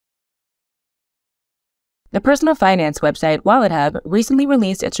The personal finance website WalletHub recently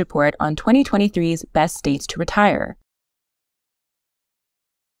released its report on 2023's best states to retire.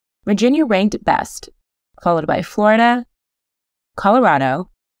 Virginia ranked best, followed by Florida, Colorado,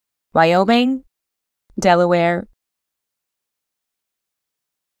 Wyoming, Delaware,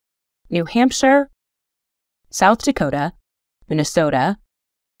 New Hampshire, South Dakota, Minnesota,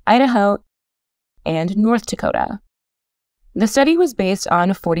 Idaho, and North Dakota. The study was based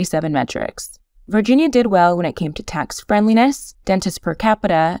on 47 metrics. Virginia did well when it came to tax friendliness, dentists per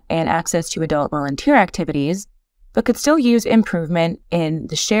capita, and access to adult volunteer activities, but could still use improvement in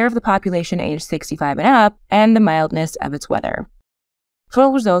the share of the population aged 65 and up and the mildness of its weather.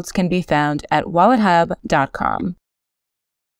 Full results can be found at wallethub.com.